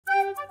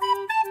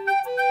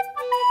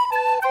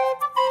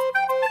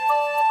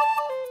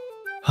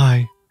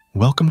Hi,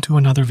 welcome to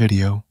another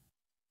video.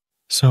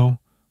 So,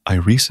 I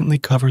recently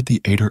covered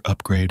the Aider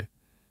upgrade,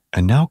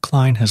 and now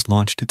Cline has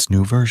launched its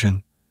new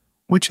version,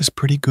 which is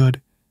pretty good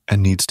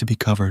and needs to be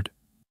covered.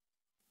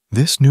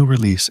 This new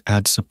release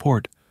adds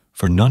support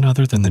for none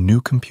other than the new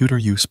computer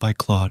use by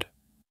Claude.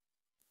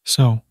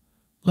 So,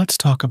 let's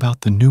talk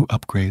about the new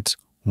upgrades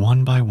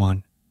one by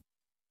one.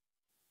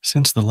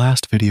 Since the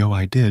last video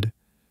I did,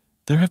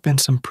 there have been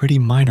some pretty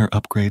minor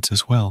upgrades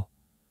as well,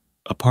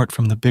 apart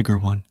from the bigger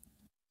one.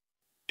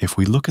 If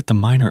we look at the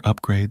minor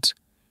upgrades,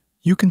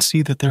 you can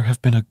see that there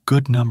have been a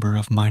good number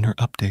of minor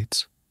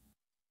updates.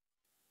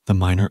 The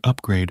minor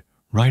upgrade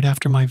right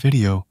after my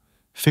video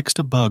fixed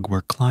a bug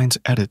where Cline's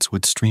edits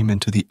would stream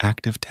into the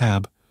active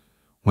tab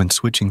when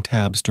switching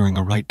tabs during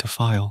a write to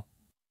file.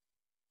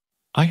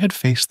 I had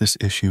faced this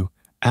issue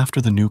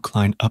after the new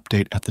Cline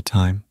update at the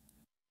time,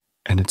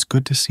 and it's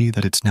good to see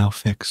that it's now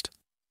fixed.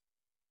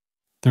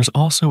 There's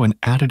also an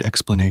added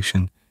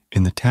explanation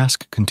in the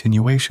task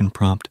continuation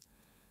prompt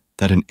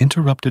that an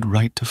interrupted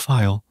write to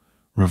file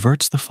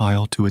reverts the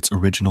file to its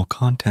original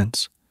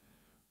contents,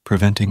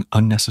 preventing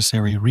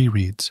unnecessary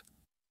rereads.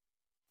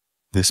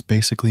 This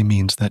basically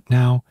means that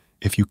now,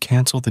 if you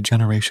cancel the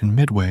generation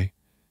midway,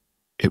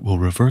 it will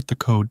revert the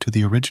code to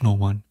the original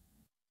one.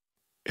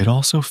 It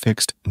also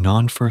fixed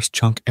non-first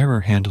chunk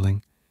error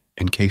handling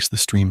in case the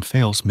stream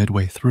fails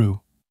midway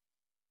through.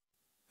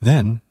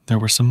 Then, there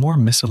were some more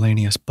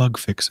miscellaneous bug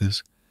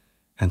fixes,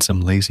 and some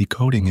lazy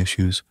coding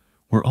issues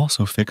were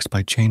also fixed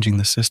by changing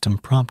the system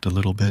prompt a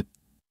little bit.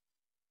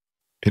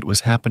 It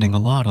was happening a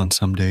lot on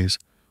some days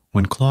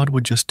when Claude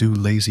would just do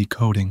lazy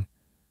coding,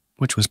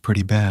 which was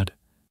pretty bad,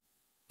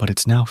 but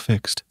it's now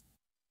fixed.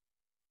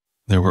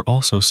 There were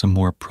also some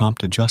more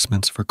prompt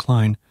adjustments for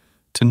Cline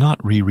to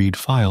not reread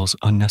files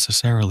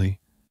unnecessarily.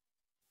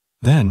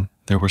 Then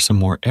there were some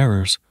more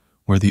errors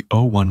where the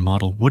O1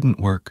 model wouldn't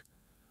work,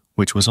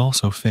 which was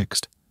also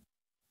fixed.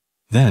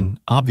 Then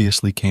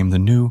obviously came the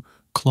new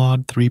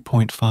Claude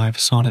 3.5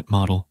 Sonnet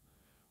model,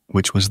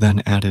 which was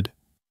then added.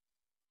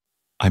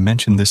 I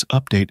mentioned this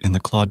update in the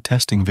Claude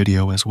testing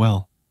video as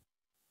well.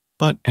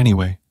 But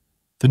anyway,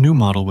 the new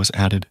model was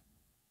added,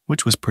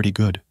 which was pretty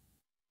good.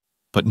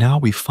 But now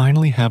we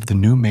finally have the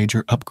new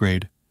major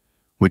upgrade,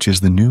 which is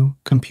the new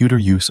computer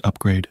use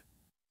upgrade.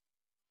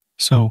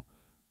 So,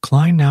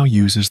 Cline now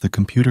uses the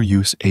computer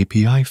use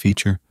API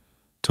feature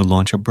to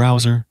launch a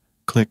browser,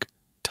 click,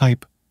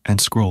 type, and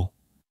scroll.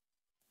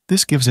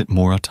 This gives it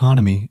more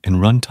autonomy in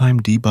runtime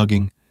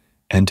debugging,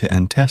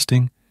 end-to-end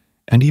testing,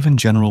 and even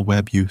general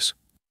web use.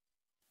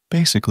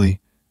 Basically,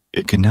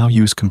 it can now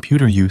use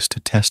computer use to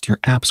test your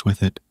apps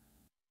with it.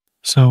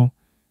 So,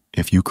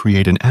 if you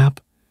create an app,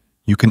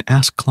 you can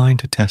ask Cline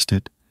to test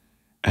it,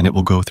 and it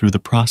will go through the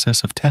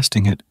process of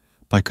testing it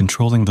by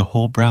controlling the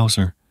whole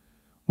browser,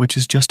 which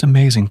is just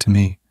amazing to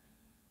me.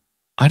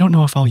 I don't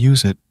know if I'll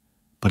use it,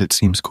 but it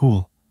seems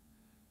cool.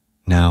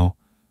 Now,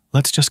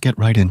 let's just get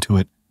right into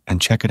it and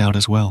check it out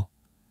as well.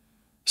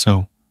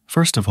 So,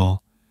 first of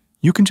all,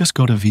 you can just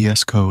go to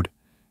VS Code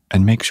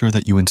and make sure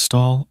that you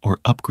install or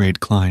upgrade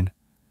Cline.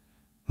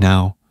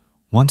 Now,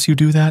 once you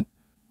do that,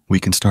 we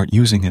can start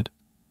using it.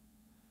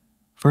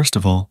 First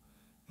of all,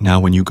 now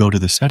when you go to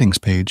the settings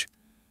page,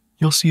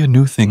 you'll see a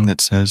new thing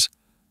that says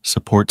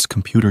supports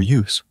computer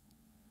use.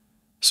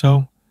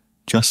 So,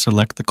 just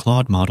select the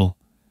Claude model,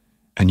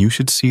 and you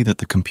should see that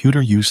the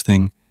computer use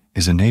thing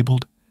is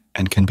enabled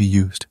and can be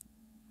used.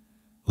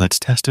 Let's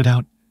test it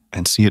out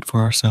and see it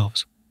for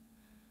ourselves.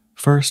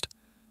 First,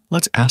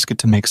 let's ask it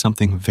to make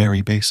something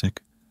very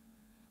basic.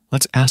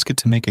 Let's ask it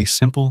to make a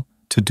simple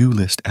to-do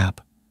list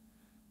app.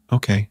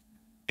 Okay,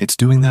 it's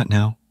doing that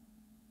now.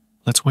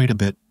 Let's wait a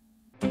bit.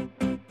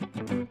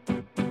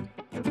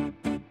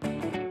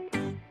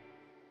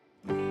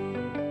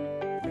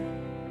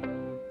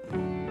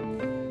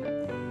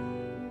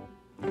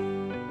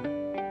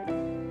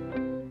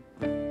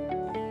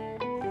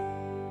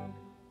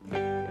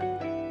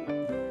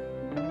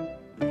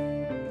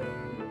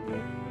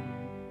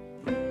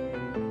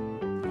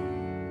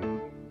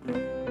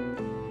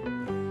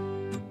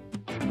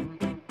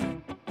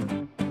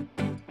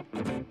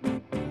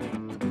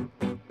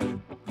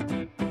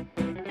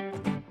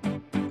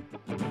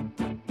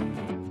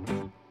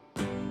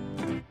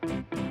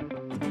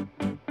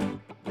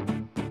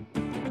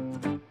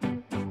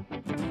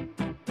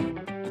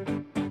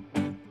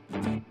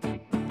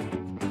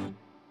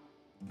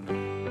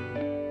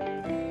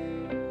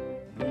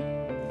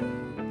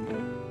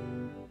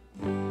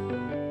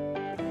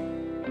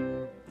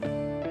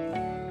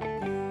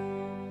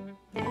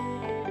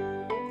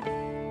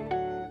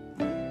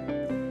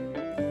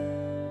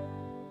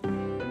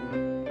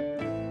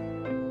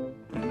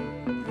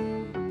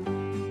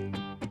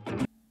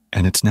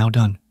 And it's now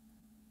done.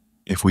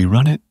 If we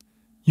run it,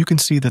 you can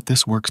see that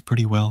this works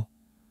pretty well.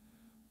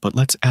 But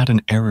let's add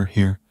an error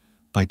here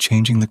by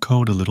changing the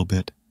code a little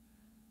bit.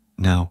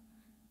 Now,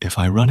 if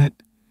I run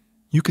it,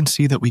 you can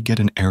see that we get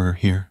an error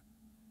here.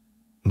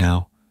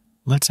 Now,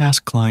 let's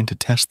ask Cline to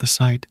test the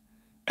site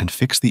and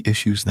fix the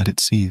issues that it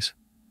sees.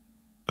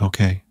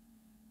 Okay,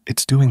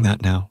 it's doing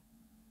that now.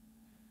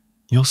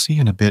 You'll see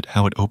in a bit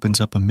how it opens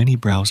up a mini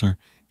browser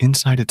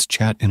inside its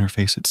chat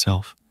interface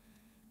itself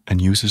and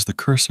uses the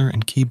cursor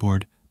and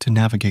keyboard to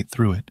navigate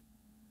through it.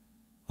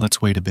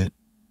 Let's wait a bit.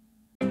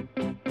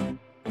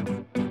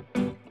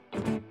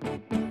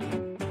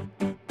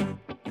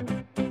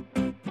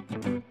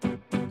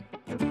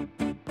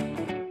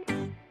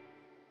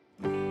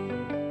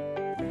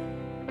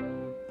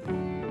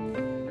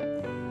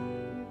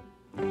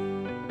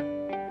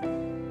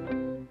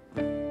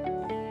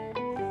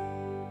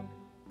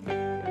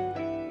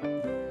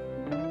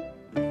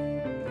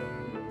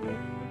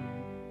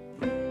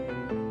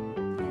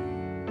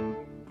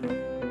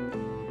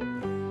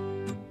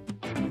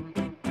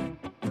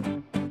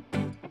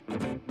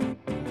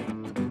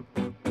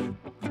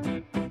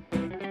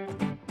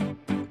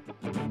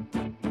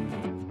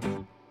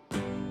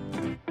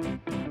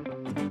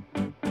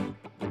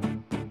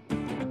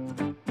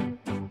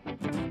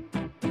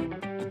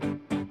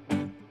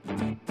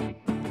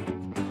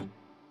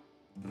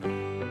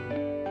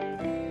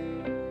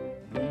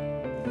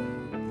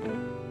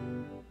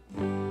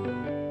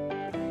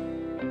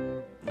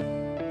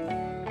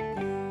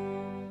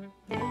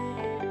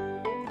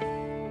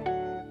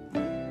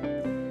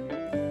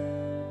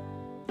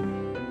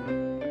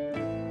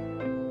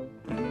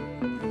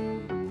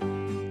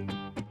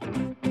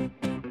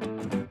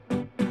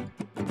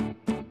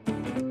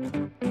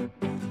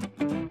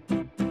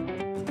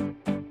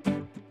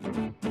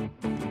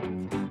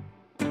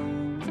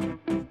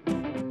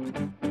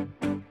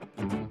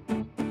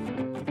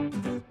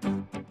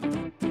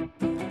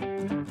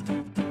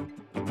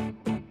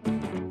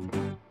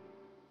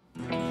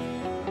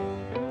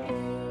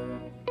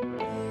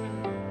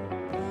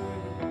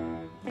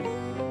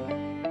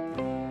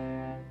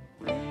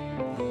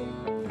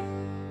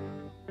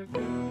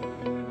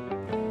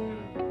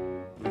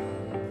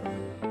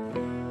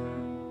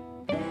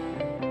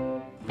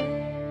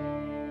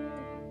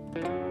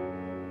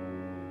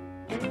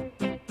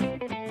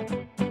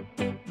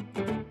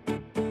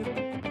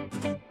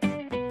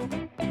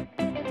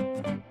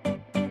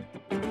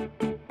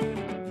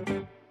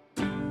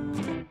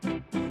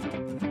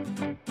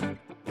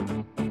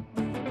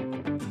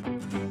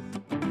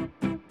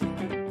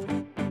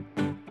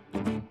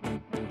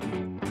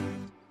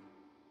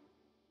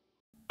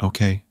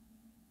 Okay,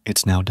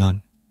 it's now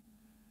done.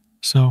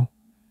 So,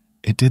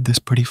 it did this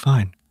pretty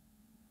fine.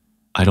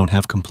 I don't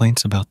have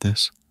complaints about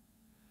this.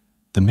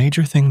 The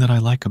major thing that I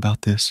like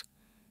about this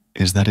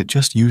is that it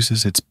just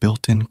uses its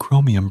built-in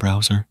Chromium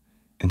browser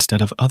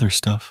instead of other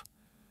stuff,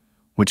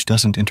 which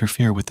doesn't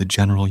interfere with the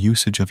general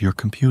usage of your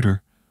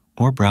computer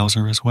or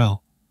browser as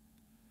well.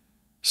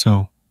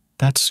 So,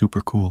 that's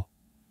super cool.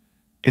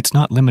 It's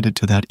not limited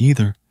to that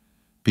either,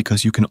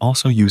 because you can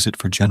also use it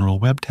for general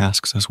web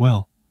tasks as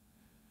well.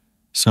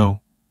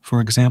 So, for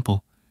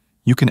example,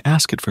 you can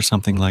ask it for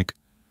something like,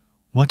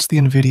 "What's the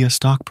NVIDIA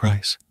stock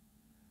price?"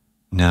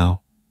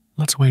 Now,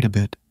 let's wait a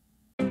bit.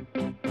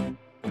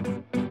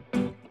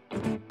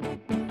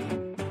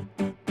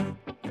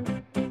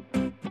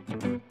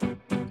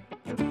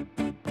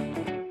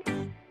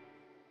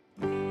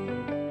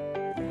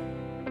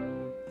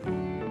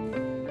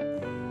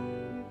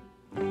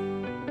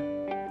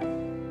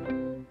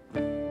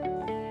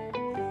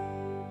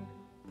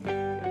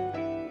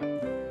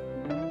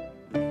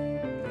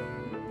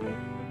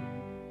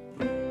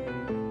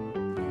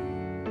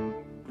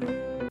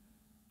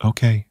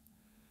 Okay,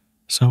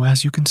 so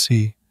as you can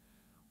see,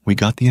 we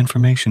got the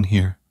information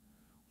here,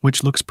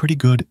 which looks pretty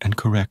good and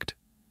correct.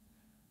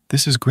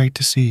 This is great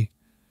to see,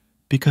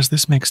 because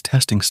this makes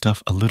testing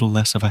stuff a little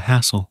less of a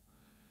hassle,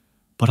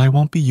 but I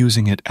won't be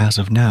using it as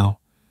of now,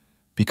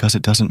 because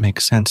it doesn't make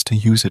sense to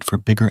use it for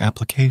bigger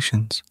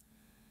applications.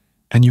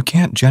 And you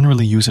can't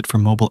generally use it for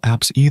mobile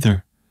apps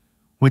either,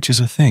 which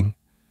is a thing,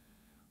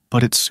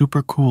 but it's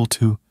super cool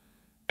to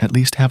at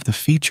least have the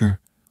feature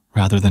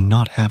rather than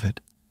not have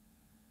it.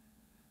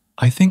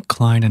 I think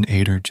Cline and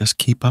Aider just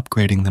keep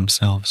upgrading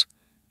themselves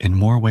in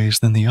more ways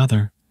than the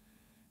other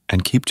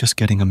and keep just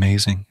getting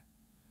amazing.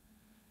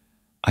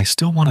 I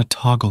still want to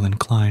toggle in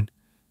Cline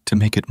to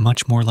make it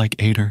much more like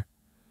Aider,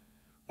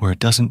 where it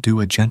doesn't do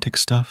agentic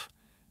stuff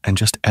and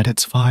just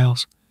edits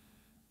files,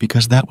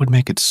 because that would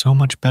make it so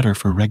much better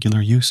for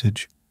regular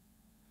usage.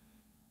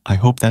 I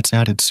hope that's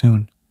added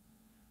soon.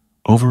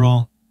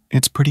 Overall,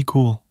 it's pretty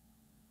cool.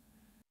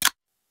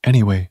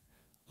 Anyway,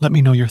 let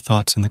me know your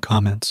thoughts in the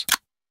comments.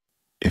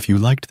 If you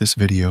liked this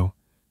video,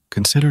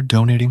 consider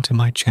donating to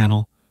my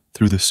channel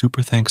through the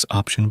Super Thanks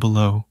option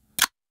below.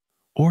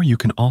 Or you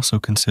can also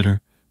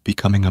consider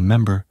becoming a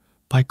member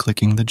by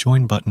clicking the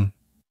Join button.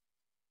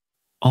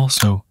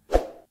 Also,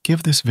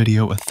 give this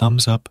video a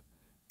thumbs up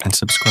and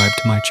subscribe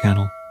to my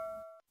channel.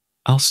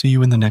 I'll see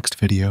you in the next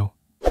video.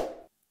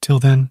 Till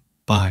then,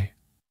 bye.